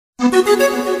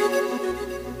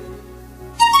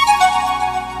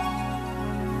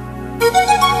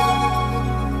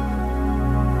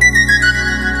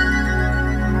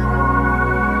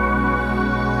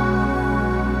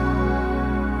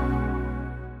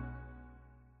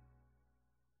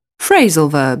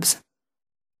Phrasal verbs.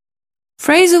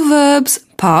 Phrasal verbs,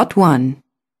 Part 1.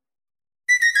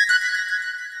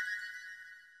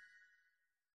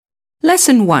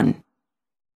 Lesson 1.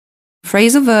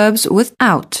 Phrasal verbs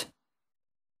without.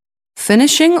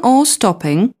 Finishing or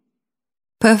stopping,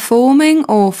 performing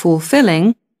or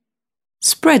fulfilling,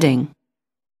 spreading.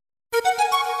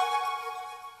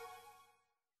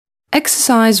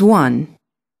 Exercise 1.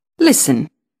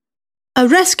 Listen. A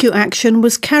rescue action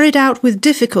was carried out with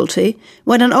difficulty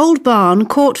when an old barn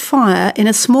caught fire in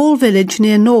a small village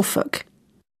near Norfolk.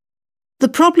 The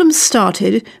problem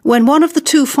started when one of the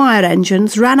two fire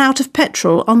engines ran out of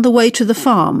petrol on the way to the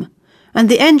farm, and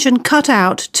the engine cut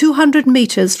out 200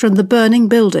 metres from the burning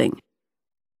building.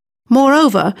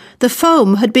 Moreover, the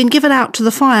foam had been given out to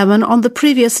the firemen on the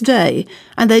previous day,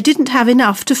 and they didn't have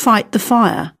enough to fight the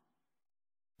fire.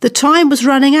 The time was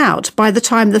running out by the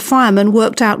time the firemen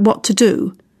worked out what to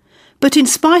do, but in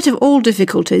spite of all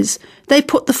difficulties, they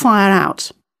put the fire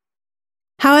out.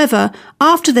 However,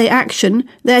 after the action,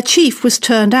 their chief was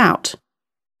turned out.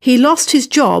 He lost his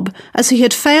job as he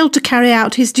had failed to carry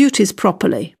out his duties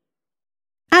properly.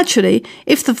 Actually,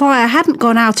 if the fire hadn't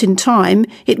gone out in time,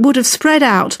 it would have spread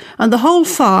out and the whole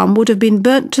farm would have been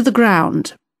burnt to the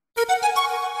ground.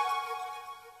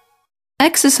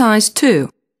 Exercise 2.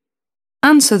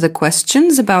 Answer the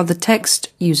questions about the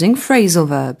text using phrasal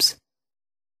verbs.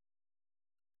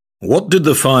 What did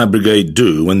the fire brigade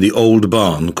do when the old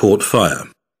barn caught fire?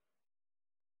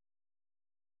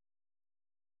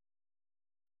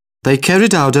 They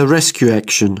carried out a rescue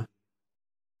action.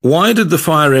 Why did the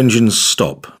fire engines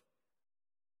stop?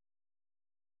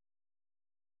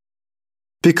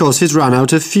 Because it ran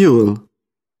out of fuel.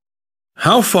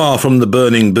 How far from the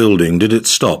burning building did it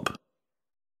stop?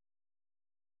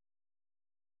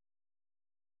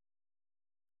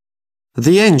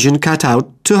 The engine cut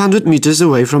out 200 metres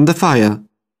away from the fire.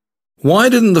 Why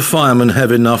didn't the firemen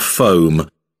have enough foam?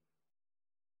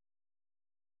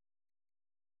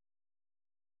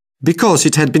 Because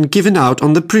it had been given out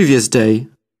on the previous day.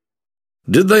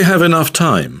 Did they have enough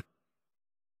time?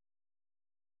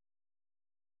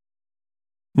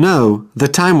 No, the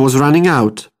time was running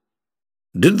out.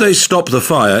 Did they stop the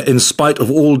fire in spite of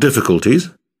all difficulties?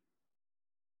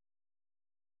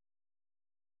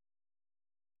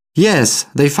 Yes,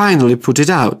 they finally put it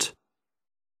out.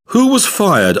 Who was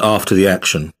fired after the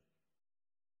action?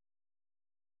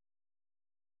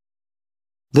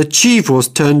 The chief was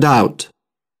turned out.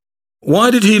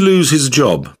 Why did he lose his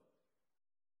job?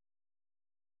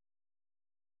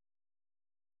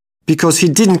 Because he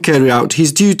didn't carry out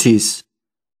his duties.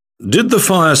 Did the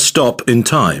fire stop in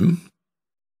time?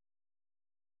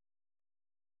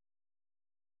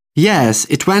 Yes,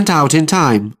 it went out in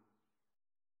time.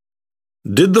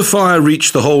 Did the fire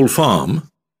reach the whole farm?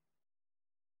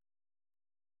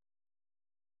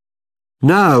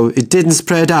 No, it didn't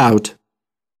spread out.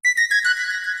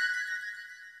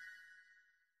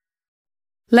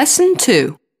 Lesson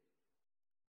 2.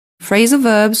 Phrasal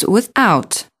verbs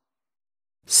without.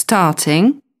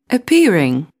 Starting,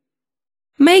 appearing,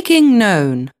 making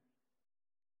known.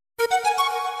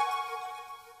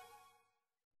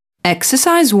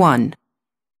 Exercise 1.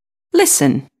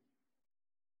 Listen.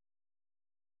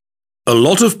 A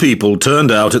lot of people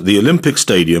turned out at the Olympic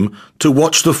Stadium to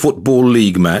watch the Football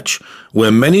League match,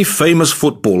 where many famous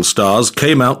football stars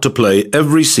came out to play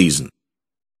every season.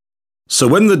 So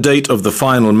when the date of the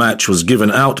final match was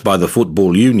given out by the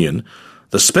Football Union,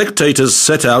 the spectators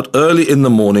set out early in the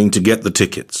morning to get the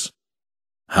tickets.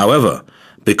 However,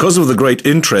 because of the great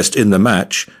interest in the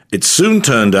match, it soon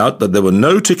turned out that there were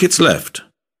no tickets left.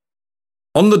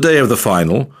 On the day of the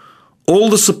final, all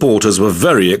the supporters were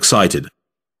very excited.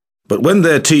 But when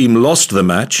their team lost the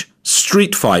match,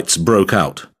 street fights broke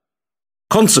out.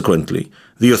 Consequently,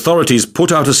 the authorities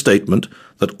put out a statement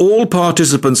that all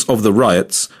participants of the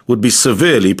riots would be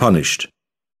severely punished.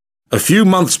 A few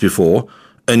months before,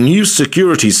 a new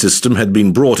security system had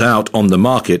been brought out on the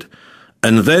market,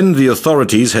 and then the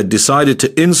authorities had decided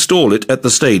to install it at the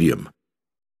stadium.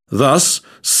 Thus,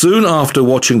 soon after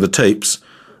watching the tapes,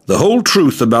 the whole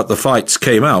truth about the fights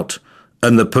came out,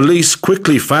 and the police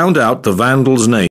quickly found out the vandals' names.